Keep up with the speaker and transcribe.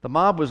The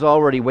mob was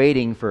already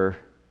waiting for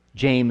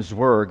James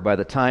Zwerg by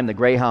the time the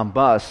Greyhound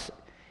bus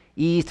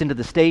eased into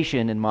the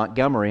station in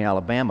Montgomery,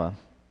 Alabama.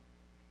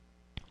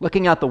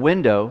 Looking out the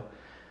window,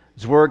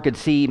 Zwerg could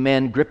see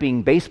men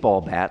gripping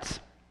baseball bats,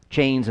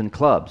 chains, and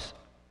clubs.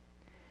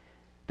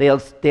 They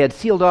had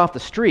sealed off the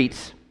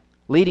streets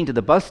leading to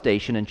the bus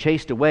station and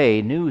chased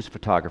away news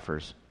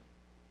photographers.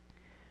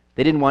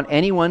 They didn't want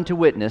anyone to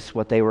witness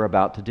what they were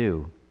about to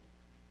do.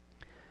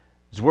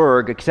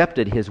 Zwerg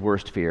accepted his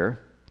worst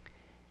fear.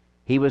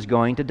 He was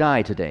going to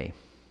die today.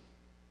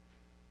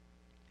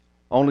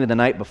 Only the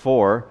night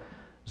before,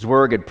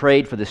 Zwerg had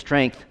prayed for the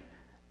strength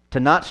to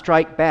not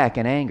strike back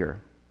in anger.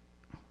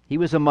 He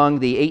was among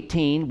the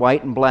 18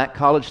 white and black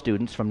college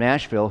students from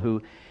Nashville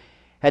who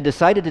had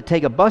decided to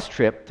take a bus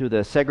trip through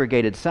the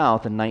segregated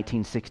South in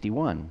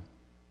 1961.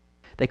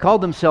 They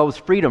called themselves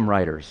Freedom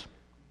Riders.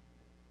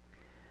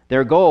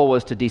 Their goal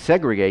was to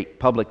desegregate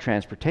public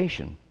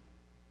transportation.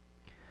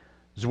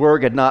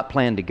 Zwerg had not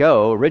planned to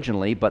go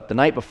originally, but the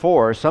night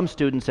before, some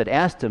students had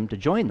asked him to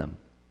join them.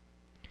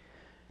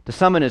 To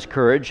summon his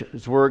courage,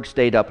 Zwerg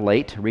stayed up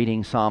late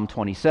reading Psalm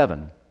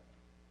 27,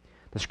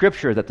 the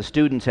scripture that the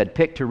students had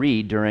picked to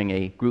read during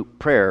a group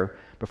prayer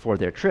before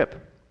their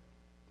trip.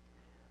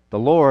 "The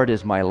Lord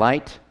is my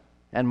light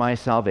and my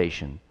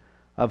salvation.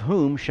 Of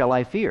whom shall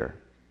I fear?"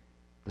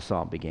 the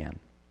psalm began.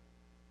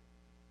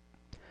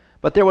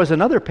 But there was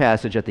another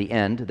passage at the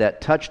end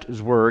that touched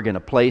Zwerg in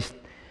a place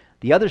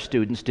the other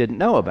students didn't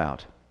know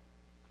about.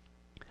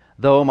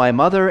 "Though my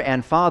mother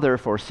and father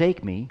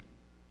forsake me,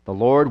 the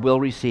Lord will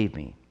receive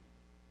me."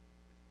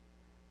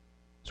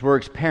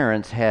 Zwerg's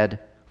parents had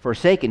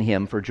forsaken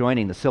him for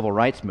joining the civil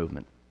rights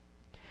movement.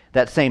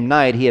 That same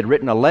night, he had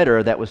written a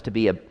letter that was to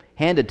be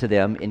handed to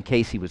them in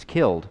case he was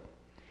killed.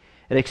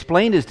 It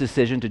explained his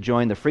decision to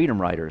join the Freedom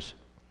Riders.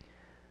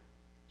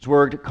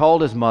 Zwerg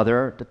called his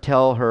mother to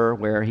tell her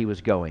where he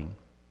was going.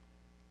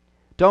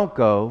 Don't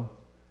go,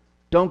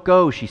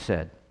 she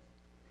said.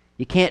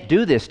 "You can't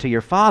do this to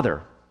your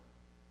father."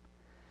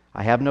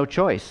 "I have no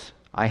choice.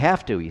 I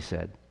have to," he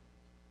said.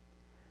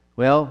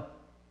 "Well,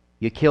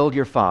 you killed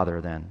your father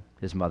then,"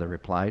 his mother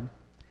replied,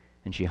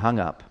 and she hung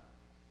up.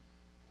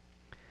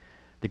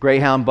 The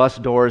Greyhound bus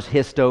doors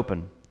hissed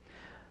open.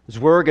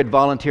 Zwerg had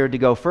volunteered to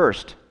go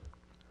first.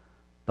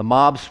 The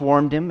mob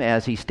swarmed him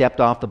as he stepped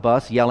off the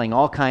bus, yelling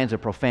all kinds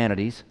of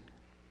profanities.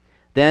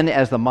 Then,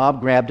 as the mob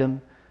grabbed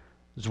him,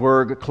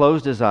 Zwerg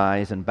closed his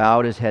eyes and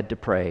bowed his head to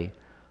pray,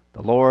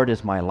 "The Lord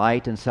is my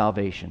light and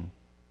salvation.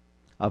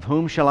 Of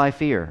whom shall I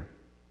fear?"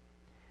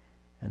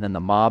 And then the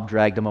mob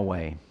dragged him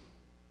away.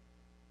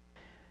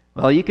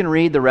 Well, you can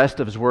read the rest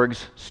of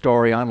Zwerg's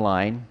story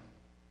online.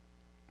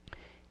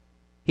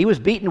 He was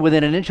beaten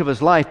within an inch of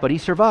his life, but he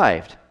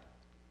survived.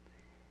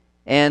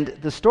 And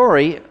the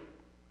story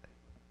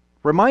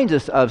reminds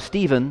us of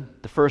Stephen,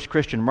 the first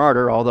Christian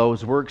martyr. Although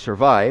Zwerg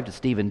survived,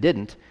 Stephen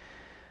didn't.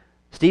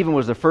 Stephen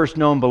was the first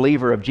known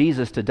believer of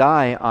Jesus to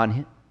die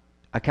on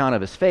account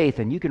of his faith,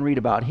 and you can read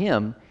about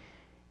him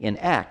in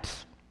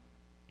Acts.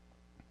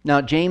 Now,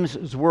 James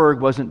Zwerg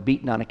wasn't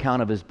beaten on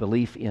account of his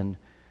belief in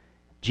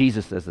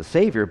Jesus as the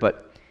Savior,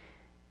 but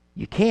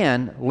you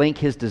can link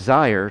his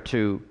desire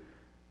to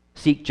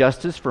seek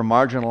justice for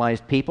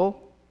marginalized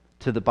people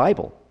to the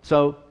Bible.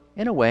 So,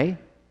 in a way,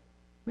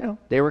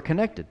 they were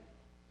connected.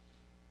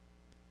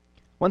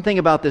 One thing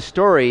about this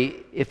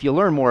story, if you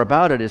learn more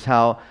about it, is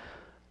how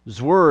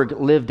Zwerg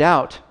lived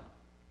out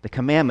the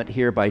commandment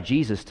here by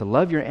Jesus to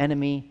love your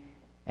enemy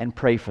and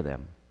pray for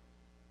them.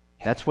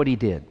 That's what he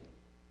did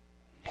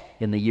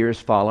in the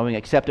years following,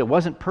 except it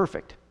wasn't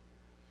perfect.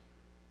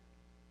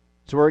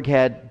 Zwerg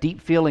had deep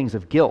feelings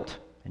of guilt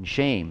and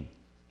shame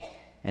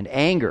and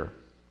anger,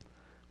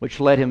 which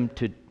led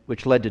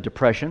to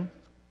depression,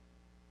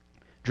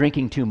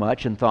 drinking too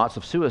much, and thoughts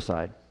of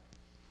suicide.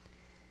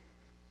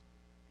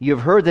 "You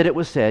have heard that it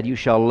was said, 'You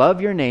shall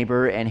love your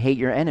neighbor and hate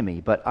your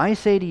enemy.' But I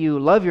say to you,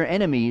 love your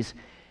enemies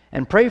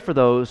and pray for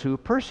those who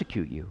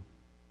persecute you."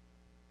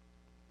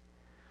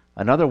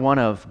 Another one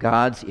of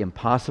God's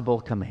impossible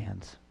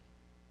commands.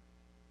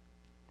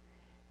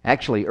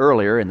 Actually,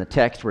 earlier in the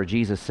text where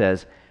Jesus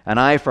says, "An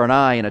eye for an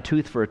eye and a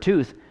tooth for a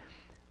tooth,"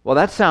 well,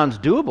 that sounds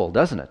doable,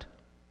 doesn't it?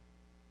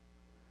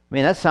 I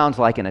mean, that sounds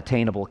like an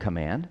attainable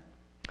command.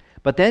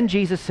 But then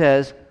Jesus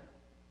says,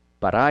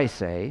 "But I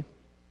say,"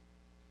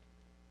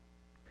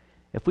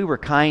 if we were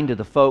kind to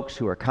the folks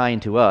who are kind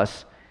to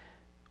us,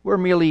 we're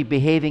merely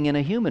behaving in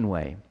a human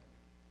way.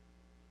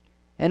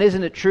 And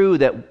isn't it true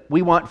that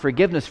we want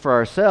forgiveness for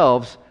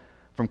ourselves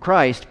from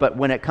Christ, but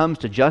when it comes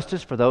to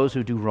justice for those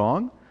who do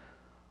wrong,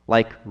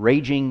 like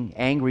raging,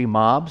 angry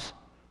mobs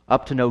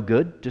up to no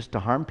good just to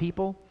harm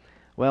people,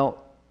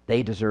 well,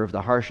 they deserve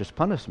the harshest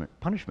punishment,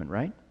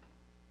 right?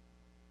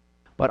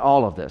 But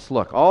all of this,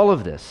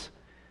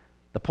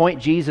 the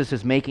point Jesus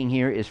is making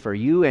here is for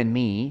you and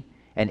me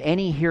and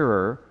any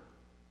hearer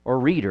or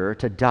reader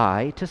to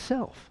die to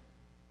self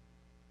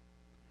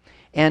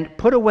and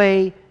put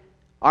away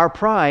our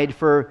pride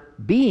for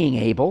being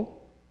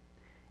able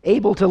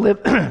to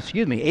live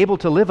able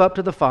to live up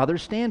to the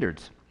Father's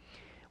standards.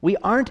 We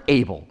aren't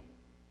able.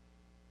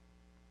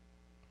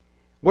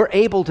 We're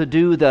able to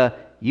do the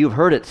 "you've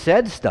heard it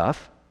said"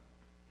 stuff,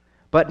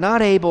 but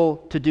not able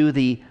to do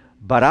the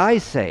 "but I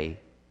say"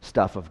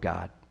 stuff of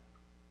God.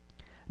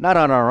 Not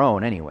on our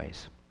own,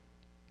 anyways.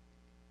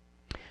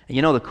 And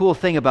you know, the cool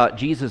thing about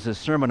Jesus'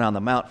 Sermon on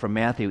the Mount from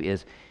Matthew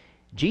is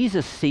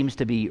Jesus seems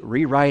to be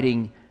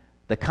rewriting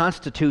the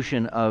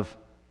constitution of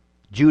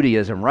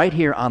Judaism right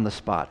here on the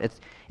spot.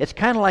 It's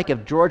kind of like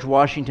if George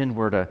Washington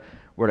were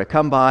to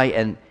come by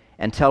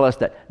and tell us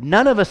that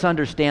none of us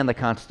understand the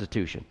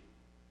Constitution.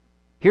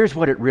 Here's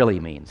what it really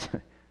means.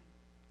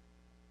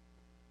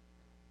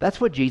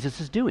 That's what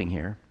Jesus is doing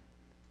here.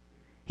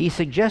 He's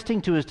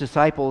suggesting to his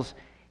disciples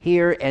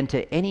here and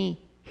to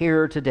any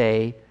hearer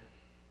today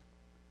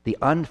the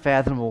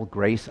unfathomable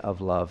grace of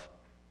love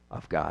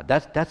of God.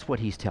 That's what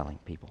he's telling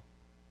people.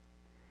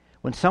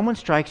 When someone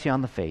strikes you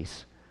on the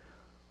face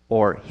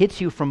or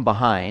hits you from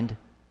behind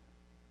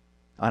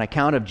on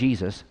account of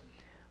Jesus,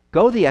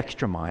 go the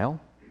extra mile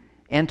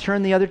and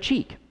turn the other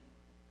cheek.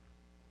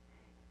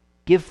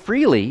 Give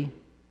freely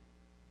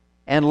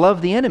and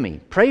love the enemy.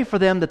 Pray for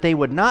them that they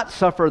would not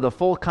suffer the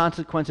full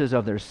consequences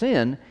of their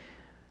sin,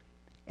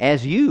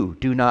 as you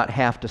do not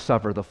have to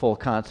suffer the full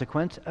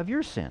consequence of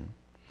your sin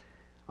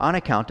on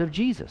account of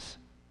Jesus.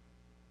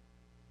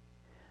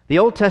 The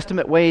Old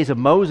Testament ways of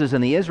Moses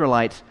and the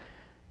Israelites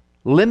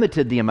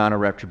limited the amount of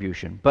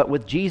retribution, but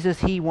with Jesus,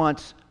 he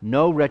wants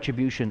no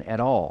retribution at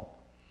all.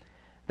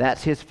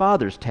 That's his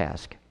Father's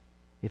task,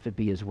 if it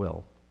be his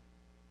will.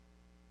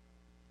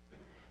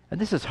 And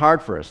this is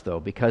hard for us, though,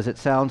 because it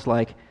sounds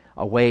like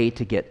a way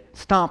to get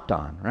stomped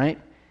on, right?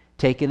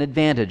 Taken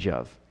advantage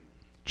of,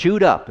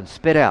 chewed up and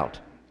spit out.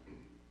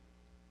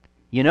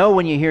 You know,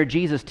 when you hear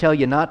Jesus tell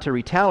you not to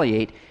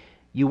retaliate,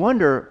 you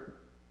wonder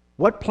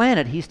what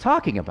planet he's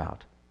talking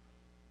about.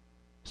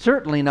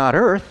 Certainly not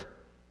Earth,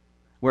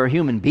 where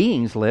human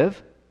beings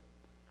live.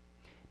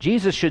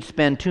 Jesus should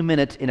spend 2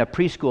 minutes in a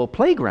preschool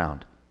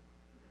playground.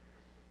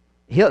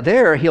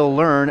 He'll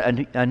learn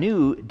a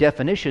new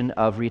definition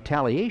of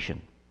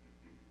retaliation.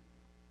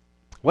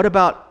 What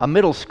about a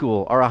middle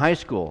school or a high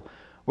school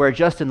where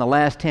just in the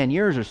last 10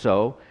 years or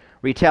so,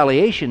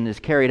 retaliation is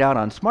carried out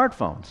on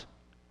smartphones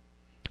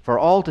for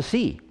all to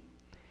see,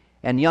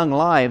 and young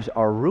lives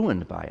are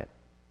ruined by it?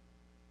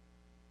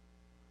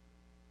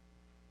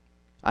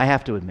 I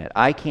have to admit,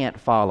 I can't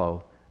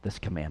follow this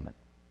commandment.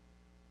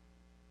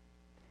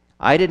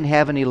 I didn't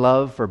have any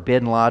love for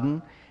bin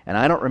Laden, and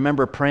I don't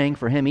remember praying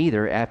for him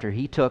either after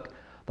he took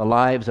the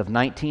lives of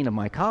 19 of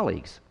my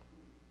colleagues.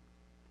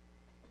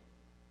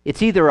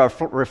 It's either a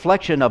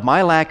reflection of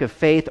my lack of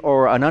faith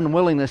or an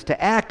unwillingness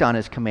to act on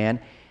his command,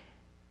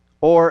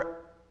 or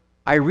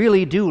I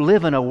really do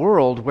live in a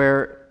world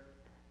where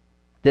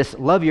this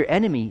love your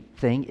enemy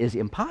thing is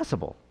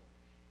impossible.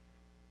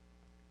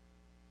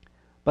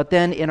 But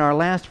then in our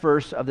last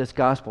verse of this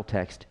gospel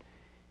text,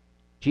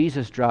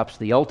 Jesus drops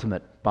the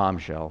ultimate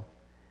bombshell.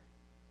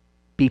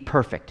 Be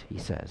perfect, he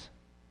says,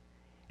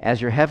 as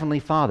your heavenly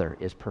Father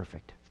is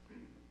perfect.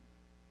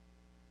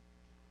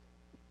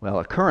 Well,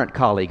 a current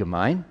colleague of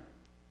mine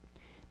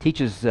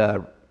teaches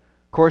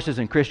courses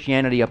in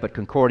Christianity up at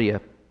Concordia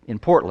in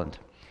Portland.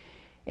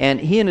 And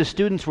he and his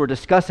students were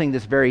discussing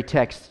this very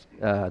text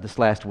this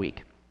last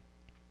week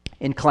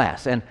in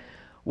class. And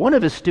one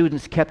of his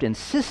students kept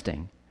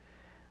insisting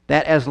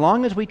that as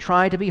long as we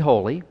try to be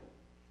holy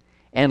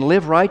and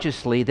live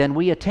righteously, then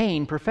we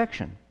attain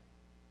perfection.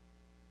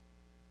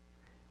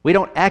 We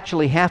don't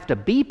actually have to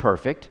be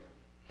perfect.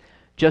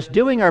 Just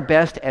doing our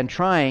best and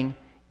trying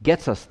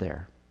gets us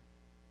there.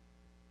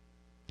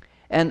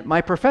 And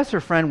my professor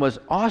friend was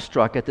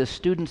awestruck at this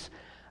student's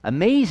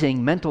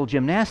amazing mental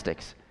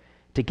gymnastics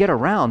to get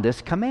around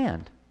this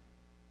command.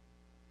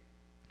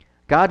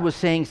 God was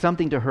saying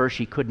something to her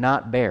she could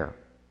not bear.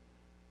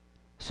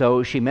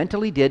 So she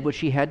mentally did what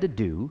she had to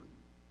do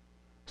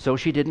so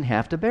she didn't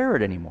have to bear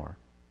it anymore.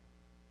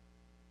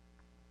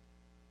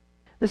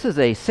 This is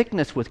a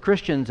sickness with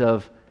Christians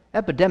of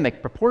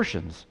epidemic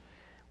proportions.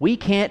 We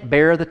can't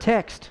bear the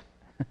text.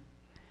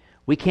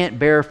 We can't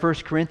bear 1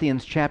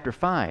 Corinthians chapter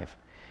 5.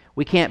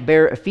 We can't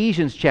bear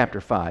Ephesians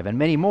chapter 5 and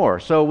many more.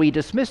 So we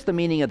dismiss the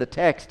meaning of the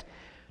text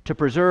to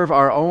preserve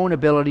our own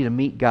ability to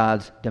meet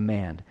God's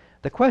demand.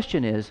 The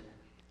question is,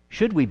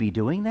 should we be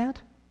doing that?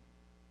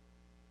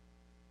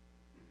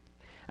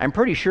 I'm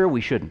pretty sure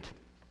we shouldn't.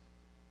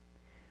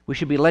 We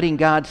should be letting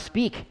God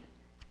speak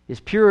His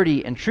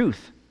purity and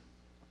truth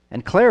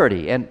and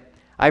clarity. And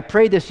I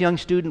pray this young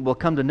student will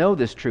come to know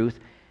this truth,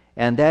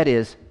 and that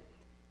is,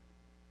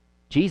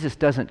 Jesus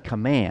doesn't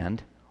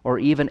command or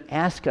even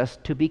ask us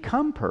to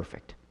become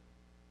perfect.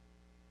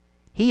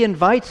 He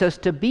invites us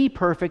to be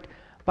perfect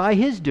by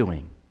His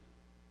doing.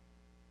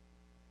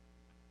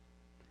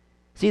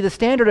 See, the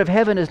standard of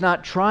heaven is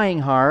not trying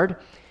hard,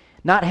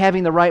 not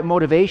having the right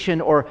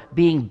motivation, or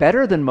being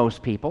better than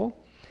most people.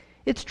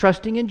 It's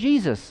trusting in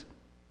Jesus.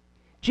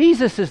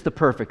 Jesus is the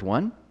perfect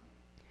one,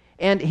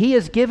 and He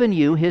has given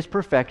you His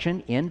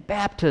perfection in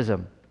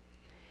baptism.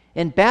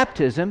 In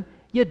baptism,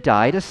 you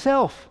die to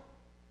self.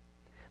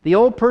 The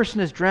old person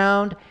is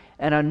drowned,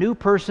 and a new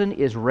person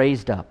is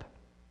raised up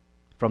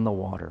from the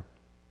water.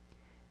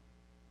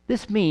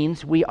 This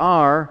means we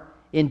are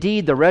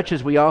indeed the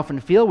wretches we often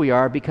feel we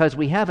are because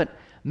we haven't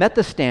met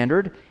the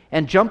standard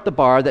and jumped the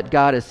bar that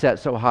God has set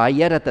so high,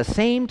 yet at the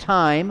same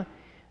time,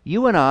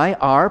 you and I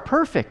are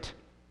perfect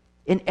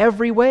in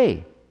every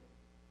way.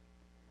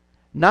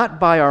 Not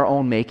by our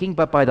own making,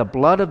 but by the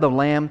blood of the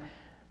Lamb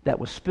that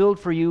was spilled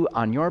for you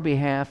on your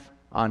behalf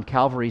on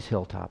Calvary's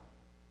hilltop.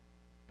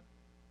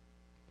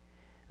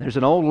 There's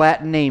an old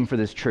Latin name for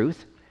this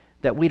truth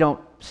that we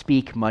don't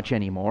speak much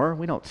anymore.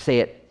 We don't say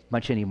it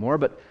much anymore,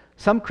 but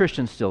some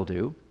Christians still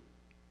do.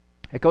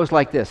 It goes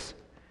like this: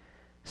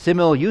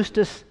 simul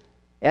justus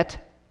et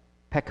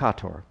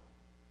peccator.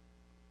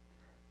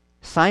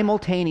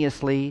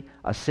 Simultaneously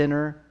a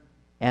sinner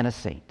and a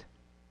saint.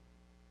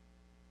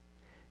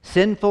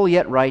 Sinful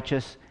yet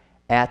righteous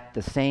at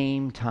the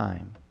same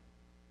time.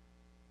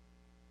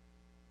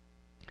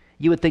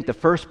 You would think the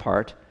first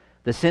part,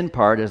 the sin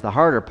part, is the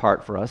harder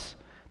part for us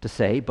to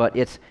say, but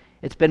it's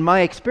been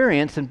my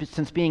experience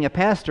since being a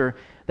pastor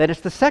that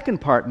it's the second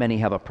part many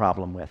have a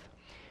problem with.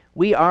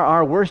 We are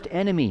our worst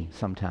enemy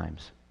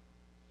sometimes.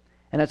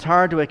 And it's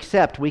hard to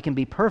accept we can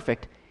be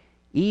perfect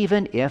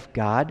even if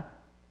God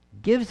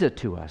gives it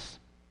to us,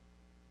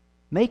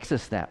 makes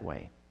us that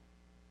way.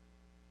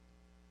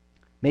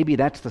 Maybe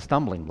that's the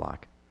stumbling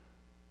block.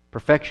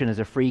 Perfection is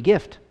a free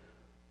gift,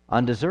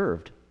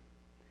 undeserved.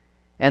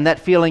 And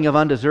that feeling of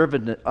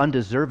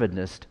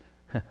undeservedness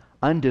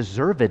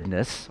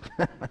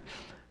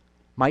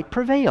might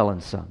prevail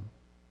in some.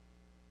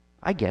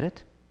 I get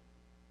it.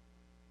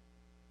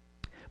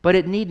 But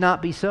it need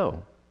not be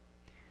so.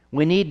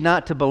 We need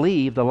not to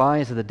believe the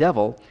lies of the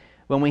devil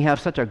when we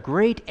have such a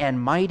great and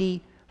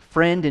mighty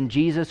friend in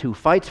Jesus who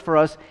fights for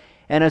us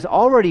and has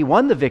already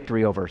won the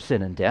victory over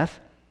sin and death.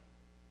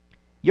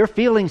 Your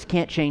feelings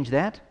can't change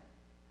that.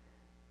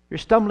 Your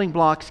stumbling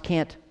blocks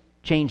can't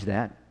change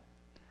that.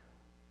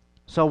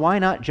 So why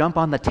not jump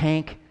on the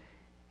tank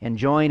and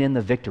join in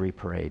the victory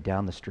parade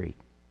down the street,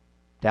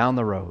 down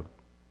the road?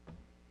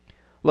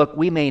 Look,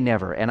 we may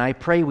never, and I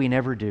pray we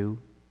never do,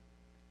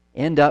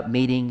 end up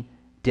meeting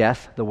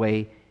death the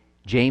way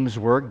James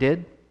Werg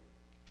did.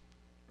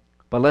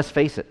 But let's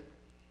face it,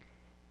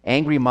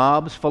 angry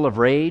mobs full of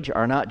rage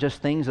are not just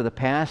things of the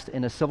past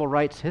in a civil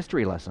rights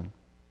history lesson.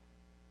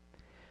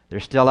 They're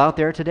still out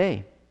there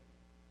today.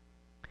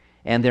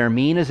 And they're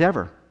mean as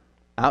ever,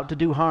 out to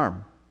do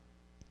harm.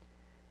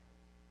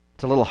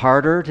 It's a little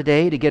harder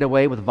today to get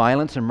away with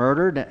violence and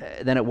murder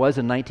than it was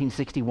in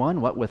 1961,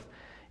 what with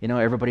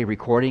everybody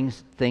recording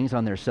things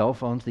on their cell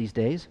phones these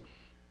days.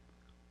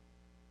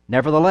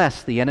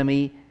 Nevertheless, the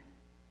enemy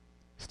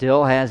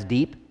still has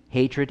deep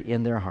hatred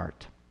in their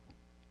heart.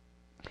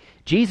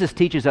 Jesus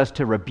teaches us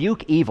to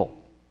rebuke evil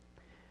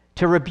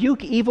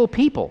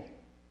people,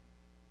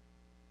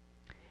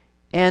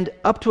 and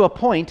up to a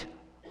point,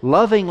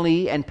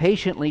 lovingly and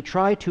patiently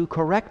try to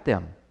correct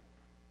them.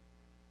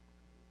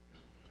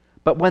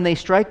 But when they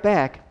strike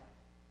back,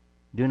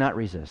 do not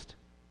resist.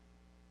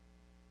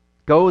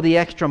 Go the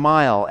extra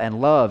mile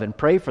and love and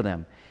pray for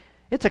them.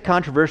 It's a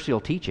controversial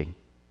teaching,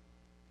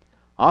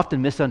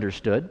 often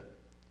misunderstood.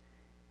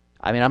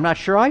 I'm not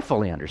sure I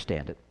fully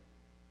understand it.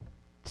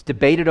 It's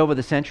debated over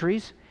the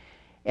centuries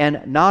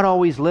and not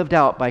always lived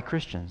out by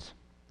Christians.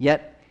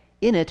 Yet,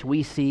 in it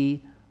we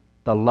see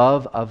the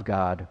love of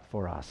God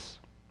for us.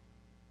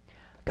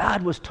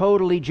 God was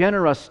totally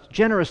generous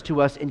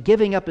to us in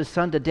giving up His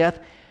Son to death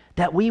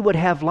that we would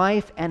have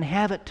life and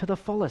have it to the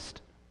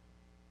fullest.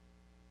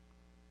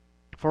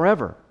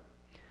 Forever.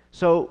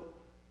 So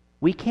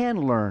we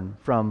can learn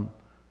from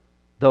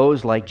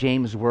those like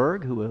James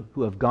Werg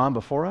who have gone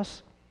before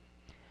us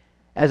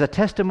as a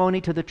testimony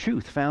to the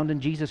truth found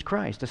in Jesus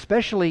Christ,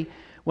 especially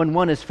when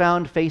one is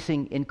found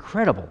facing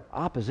incredible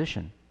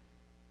opposition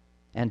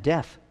and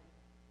death.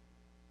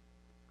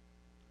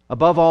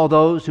 Above all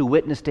those who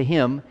witness to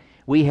Him,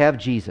 we have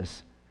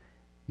Jesus.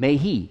 May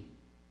He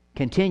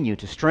continue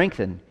to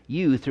strengthen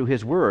you through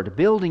His Word,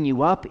 building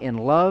you up in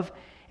love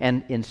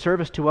and in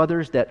service to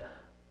others, that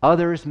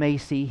others may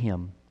see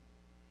Him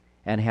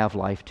and have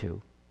life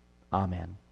too. Amen.